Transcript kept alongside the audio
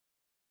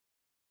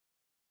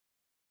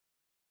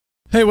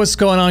Hey, what's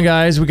going on,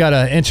 guys? We got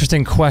an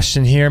interesting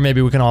question here.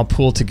 Maybe we can all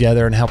pool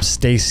together and help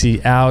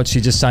Stacy out. She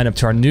just signed up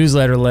to our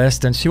newsletter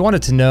list, and she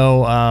wanted to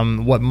know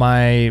what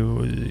my,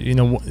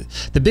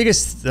 the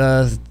biggest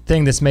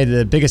thing that's made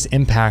the biggest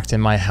impact in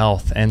my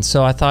health. And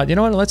so I thought, you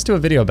know what, let's do a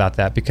video about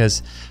that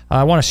because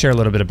I want to share a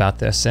little bit about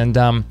this. And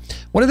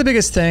one of the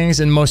biggest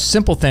things and most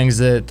simple things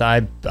that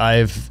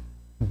I've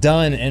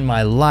done in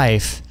my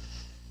life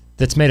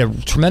that's made a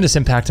tremendous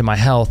impact in my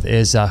health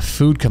is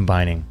food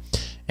combining.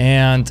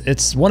 And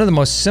it's one of the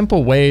most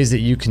simple ways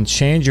that you can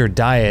change your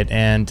diet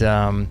and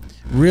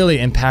really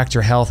impact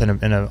your health in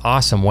an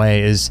awesome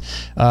way is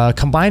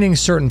combining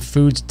certain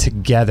foods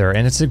together.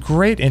 And it's a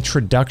great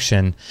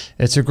introduction.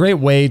 It's a great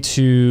way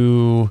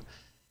to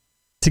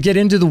get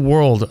into the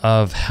world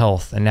of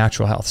health and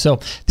natural health. So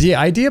the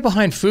idea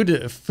behind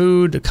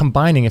food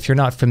combining, if you're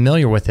not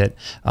familiar with it,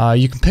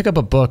 you can pick up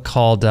a book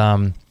called,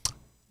 Fit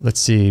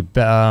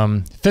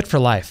for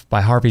Life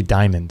by Harvey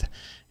Diamond.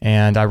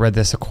 And I read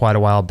this quite a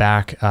while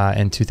back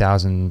in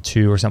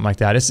 2002 or something like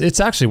that. It's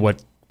actually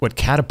what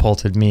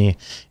catapulted me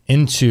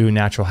into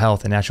natural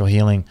health and natural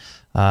healing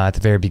at the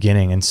very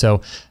beginning. And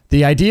so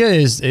the idea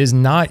is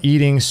not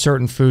eating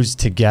certain foods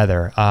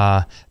together.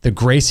 The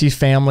Gracie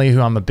family, who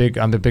I'm a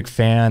big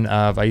fan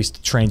of. I used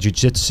to train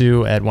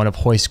jiu-jitsu at one of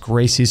Hoist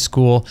Gracie's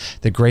school.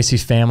 The Gracie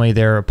family,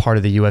 they're a part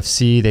of the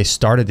UFC. They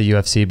started the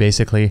UFC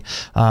basically.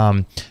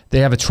 They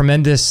have a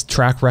tremendous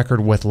track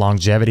record with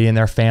longevity in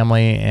their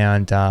family,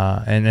 and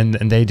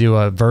they do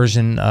a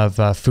version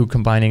of food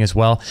combining as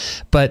well.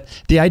 But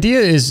the idea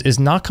is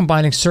not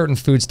combining certain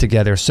foods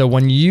together. So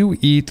when you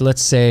eat,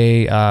 let's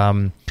say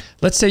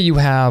you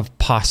have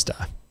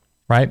pasta,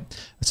 right?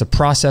 It's a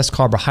processed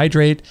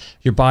carbohydrate.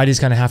 Your body's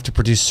going to have to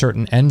produce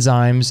certain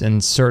enzymes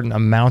and certain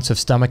amounts of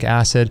stomach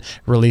acid,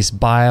 release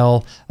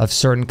bile of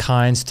certain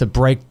kinds to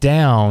break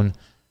down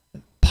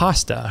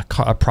pasta,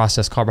 a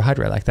processed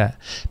carbohydrate like that.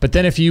 But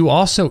then if you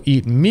also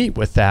eat meat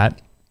with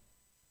that,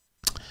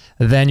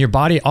 then your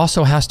body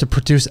also has to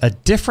produce a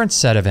different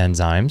set of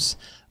enzymes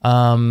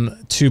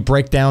to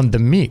break down the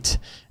meat.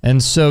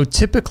 And so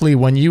typically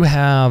when you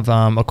have,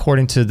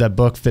 according to the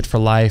book Fit for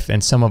Life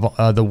and some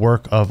of the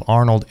work of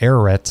Arnold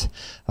Ehret,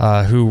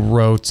 who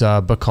wrote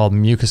a book called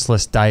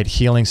Mucusless Diet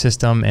Healing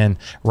System and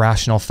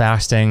Rational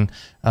Fasting,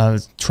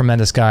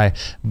 tremendous guy.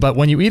 But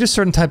when you eat a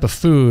certain type of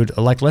food,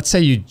 like let's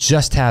say you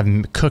just have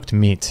cooked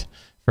meat,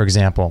 for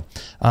example,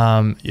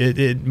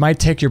 it might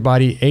take your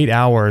body 8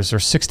 hours or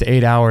 6 to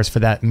 8 hours for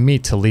that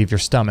meat to leave your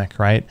stomach,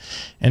 right?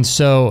 And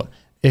so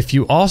if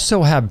you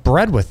also have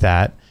bread with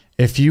that,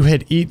 if you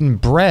had eaten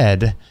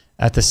bread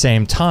at the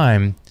same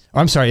time,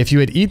 or I'm sorry, if you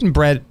had eaten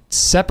bread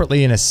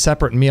separately in a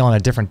separate meal on a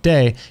different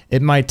day,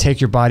 it might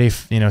take your body,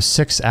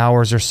 6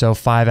 hours or so,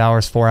 5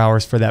 hours, 4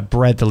 hours for that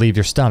bread to leave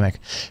your stomach.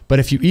 But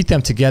if you eat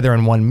them together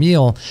in one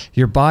meal,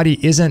 your body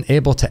isn't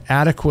able to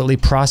adequately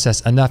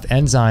process enough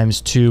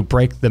enzymes to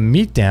break the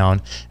meat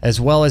down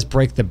as well as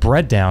break the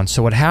bread down.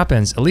 So what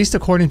happens, at least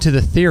according to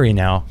the theory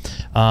now,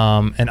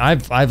 and I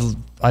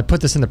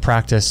put this into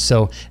practice,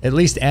 so at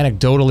least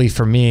anecdotally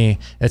for me,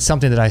 it's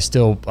something that I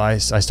still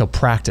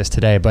practice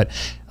today. But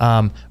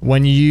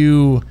when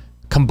you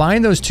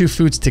combine those two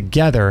foods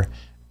together,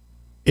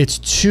 it's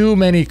too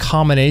many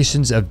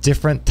combinations of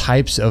different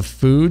types of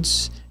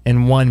foods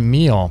in one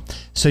meal.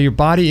 So your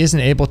body isn't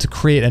able to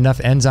create enough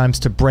enzymes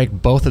to break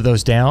both of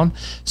those down.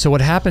 So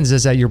what happens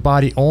is that your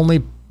body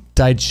only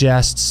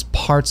digests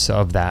parts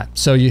of that.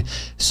 So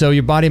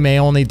your body may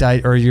only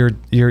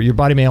your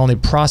body may only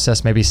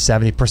process maybe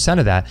 70%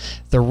 of that.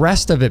 The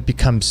rest of it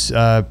becomes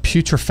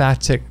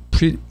putrefactive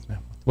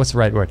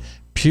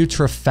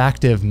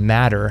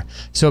matter.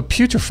 So it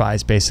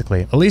putrefies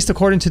basically, at least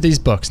according to these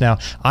books. Now,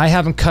 I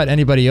haven't cut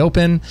anybody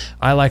open.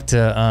 I like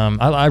to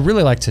I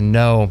really like to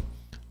know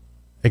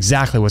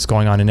exactly what's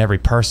going on in every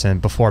person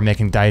before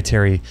making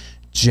dietary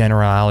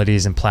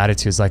generalities and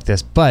platitudes like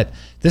this. But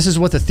this is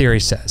what the theory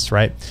says,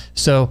 right?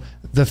 So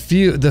the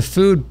food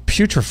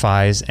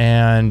putrefies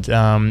and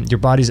your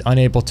body's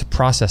unable to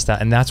process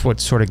that, and that's what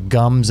sort of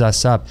gums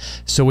us up.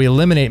 So we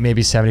eliminate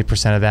maybe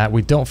 70% of that.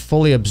 We don't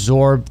fully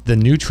absorb the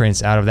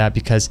nutrients out of that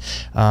because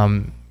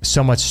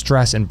so much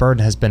stress and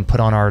burden has been put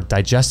on our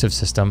digestive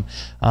system.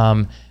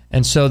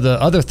 And so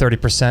the other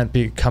 30%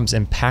 becomes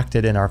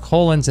impacted in our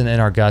colons and in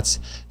our guts.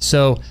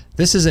 So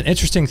this is an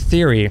interesting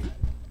theory.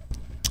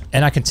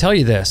 And I can tell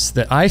you this,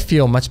 that I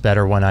feel much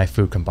better when I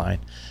food combine.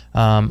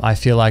 I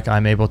feel like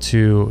I'm able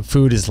to,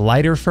 food is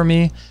lighter for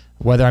me,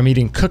 whether I'm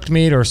eating cooked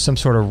meat or some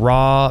sort of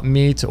raw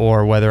meat,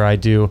 or whether I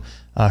do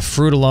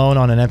fruit alone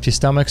on an empty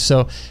stomach.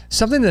 So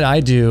something that I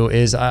do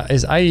is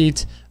I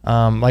eat,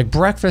 like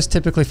breakfast,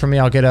 typically for me,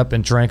 I'll get up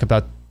and drink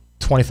about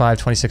 25,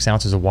 26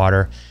 ounces of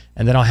water,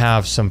 and then I'll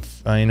have some,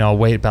 I'll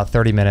wait about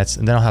 30 minutes,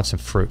 and then I'll have some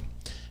fruit.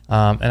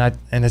 And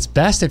it's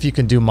best if you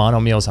can do mono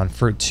meals on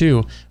fruit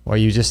too, where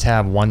you just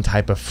have one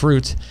type of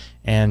fruit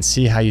and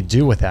see how you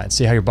do with that, and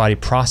see how your body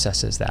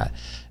processes that.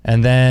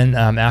 And then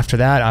after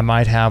that, I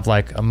might have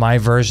like my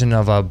version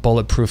of a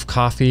bulletproof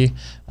coffee,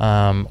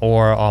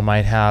 or I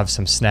might have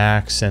some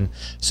snacks. And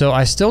so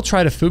I still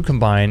try to food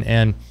combine.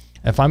 And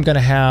if I'm going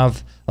to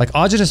have, like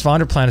Augetus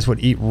vonderplanus would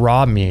eat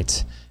raw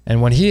meat.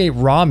 And when he ate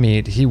raw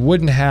meat, he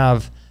wouldn't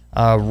have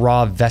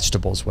raw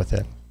vegetables with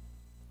it.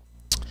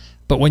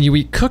 But when you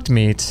eat cooked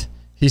meat,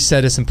 he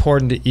said it's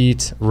important to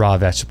eat raw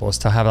vegetables,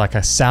 to have like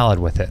a salad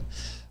with it.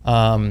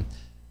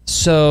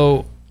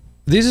 So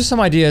these are some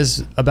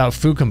ideas about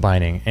food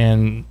combining,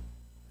 and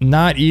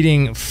not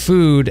eating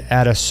food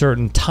at a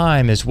certain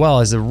time as well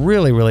is a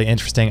really, really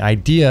interesting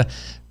idea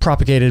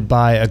propagated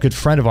by a good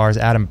friend of ours,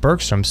 Adam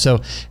Bergstrom.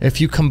 So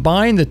if you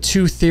combine the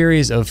two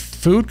theories of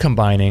food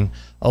combining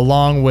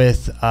along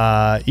with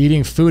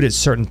eating food at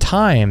certain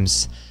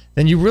times,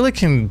 then you really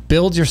can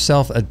build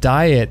yourself a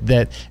diet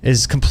that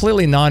is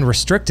completely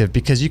non-restrictive,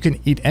 because you can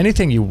eat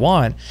anything you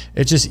want.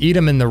 It's just eat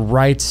them in the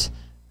right,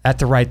 at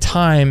the right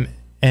time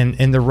and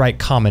in the right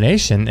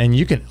combination, and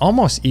you can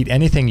almost eat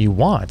anything you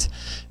want.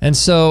 And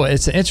so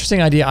it's an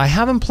interesting idea. I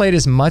haven't played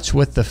as much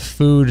with the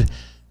food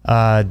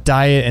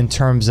diet in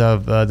terms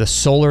of the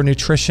solar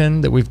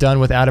nutrition that we've done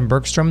with Adam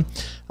Bergstrom.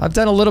 I've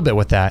done a little bit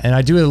with that, and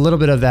I do a little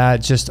bit of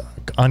that just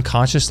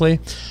unconsciously,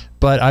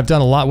 but I've done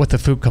a lot with the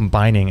food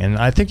combining, and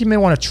I think you may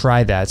want to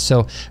try that.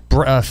 So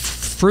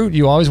fruit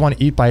you always want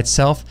to eat by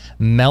itself.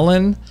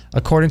 Melon,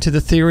 according to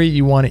the theory,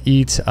 you want to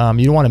eat,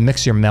 you don't want to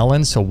mix your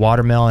melons, so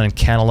watermelon and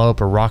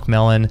cantaloupe or rock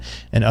melon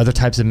and other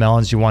types of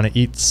melons you want to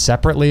eat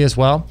separately as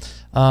well.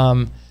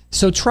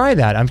 So try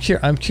that.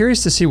 I'm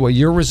curious to see what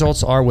your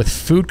results are with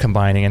food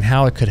combining and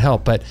how it could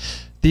help. But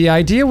the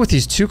idea with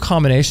these two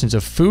combinations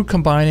of food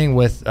combining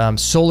with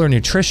solar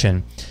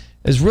nutrition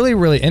is really,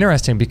 really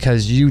interesting,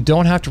 because you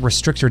don't have to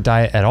restrict your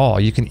diet at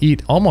all. You can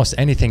eat almost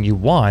anything you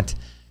want,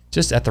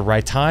 just at the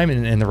right time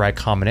and in the right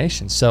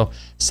combination. So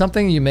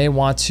something you may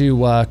want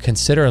to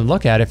consider and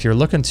look at if you're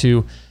looking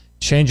to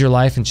change your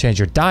life and change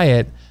your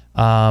diet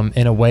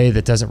in a way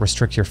that doesn't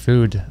restrict your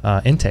food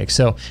intake.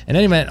 So in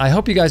any event, I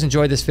hope you guys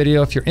enjoyed this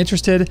video. If you're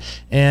interested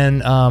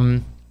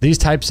in these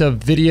types of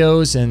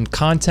videos and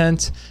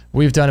content,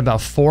 we've done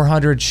about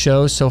 400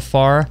 shows so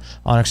far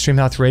on Extreme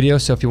Health Radio.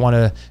 So if you want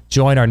to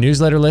join our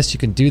newsletter list, you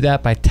can do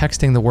that by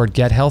texting the word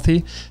Get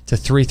Healthy to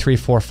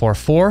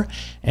 33444.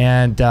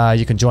 And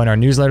you can join our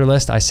newsletter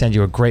list. I send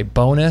you a great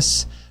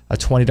bonus, a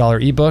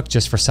 $20 ebook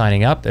just for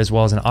signing up, as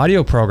well as an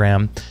audio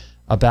program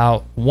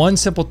about one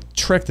simple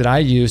trick that I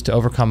use to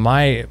overcome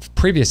my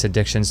previous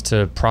addictions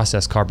to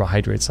processed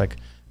carbohydrates like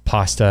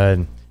pasta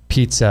and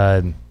pizza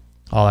and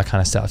all that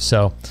kind of stuff.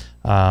 So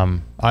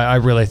I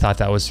really thought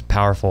that was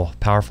powerful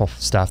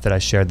stuff that I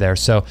shared there.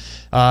 So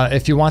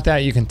if you want that,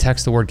 you can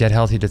text the word Get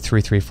Healthy to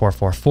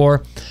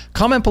 33444.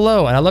 Comment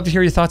below, and I'd love to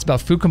hear your thoughts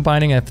about food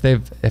combining if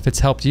it's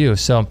helped you.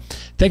 So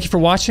thank you for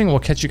watching. We'll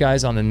catch you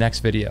guys on the next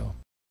video.